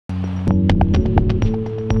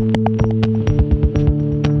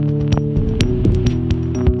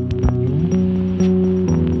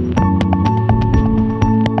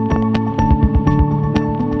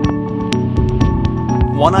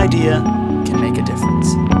One idea can make a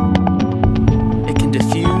difference. It can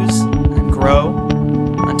diffuse and grow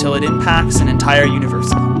until it impacts an entire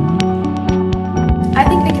university. I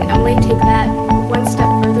think they can only take that one step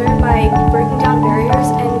further by breaking down barriers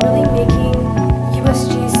and really making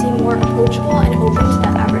USG seem more approachable and open to the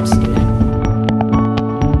average student.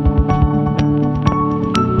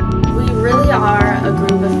 We really are a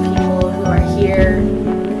group of people who are here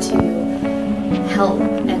to help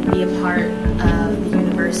and be a part of the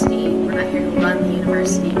university. We're not here to run the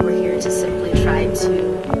university, we're here to simply try to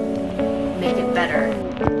make it better.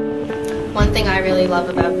 One thing I really love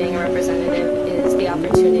about being a representative is the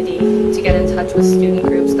opportunity to get in touch with student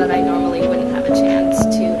groups that I normally wouldn't have a chance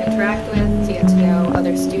to interact with, to get to know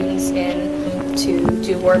other students to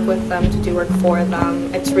do work with them, to do work for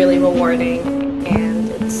them. It's really rewarding and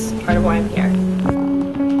it's part of why I'm here.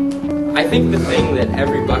 I think the thing that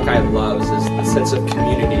every Buckeye loves is the sense of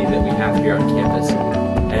community that we have here on campus.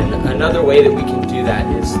 And another way that we can do that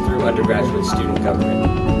is through undergraduate student government.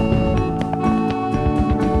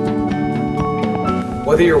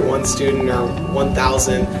 Whether you're one student or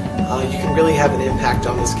 1,000, you can really have an impact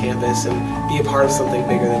on this campus and be a part of something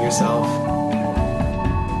bigger than yourself.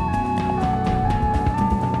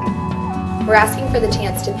 We're asking for the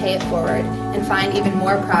chance to pay it forward and find even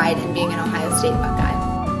more pride in being an Ohio State Buckeye.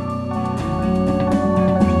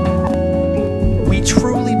 We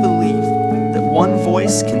truly believe that one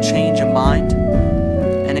voice can change a mind,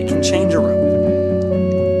 and it can change a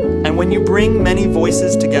room. And when you bring many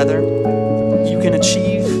voices together, you can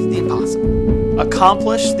achieve the impossible,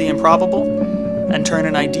 accomplish the improbable, and turn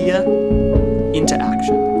an idea into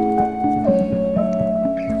action.